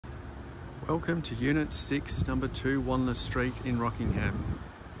Welcome to Unit 6, Number 2, Wanliss Street in Rockingham.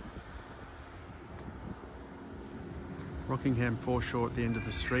 Rockingham foreshore at the end of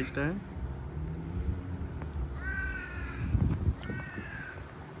the street there.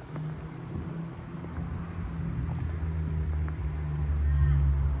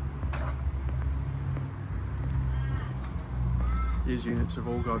 These units have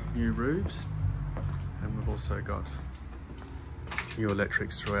all got new roofs, and we've also got new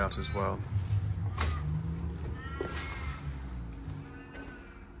electrics throughout as well.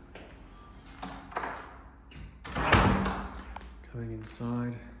 Coming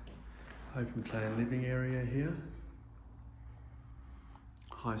inside, open plan living area here.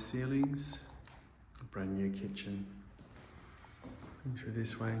 High ceilings, a brand new kitchen. Going through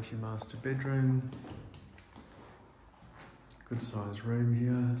this way into your master bedroom. Good sized room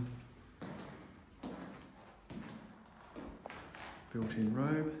here. Built-in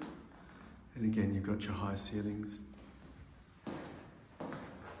robe, and again you've got your high ceilings.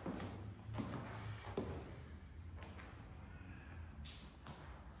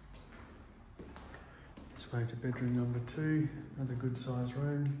 This way to bedroom number 2, another good sized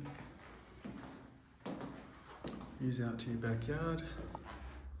room. Views out to your backyard.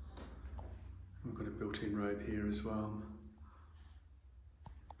 We've got a built-in robe here as well,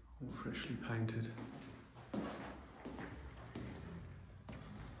 all freshly painted.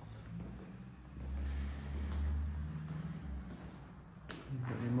 You've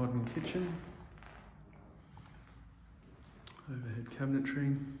got your modern kitchen, overhead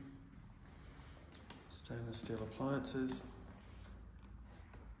cabinetry, stainless steel appliances,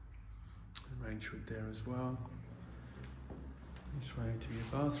 a range hood there as well. This way to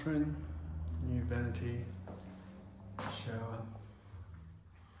your bathroom, new vanity, shower,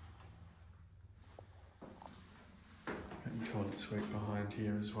 and your toilet suite behind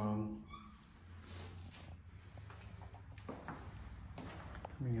here as well.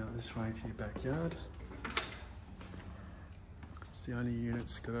 Coming out this way to your backyard. It's the only unit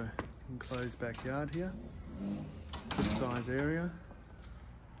that's got an enclosed backyard here. Good size area.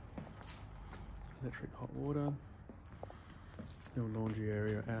 Electric hot water. Little laundry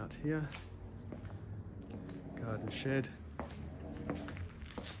area out here. Garden shed.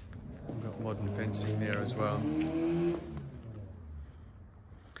 We've got modern fencing there as well.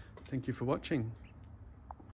 Thank you for watching.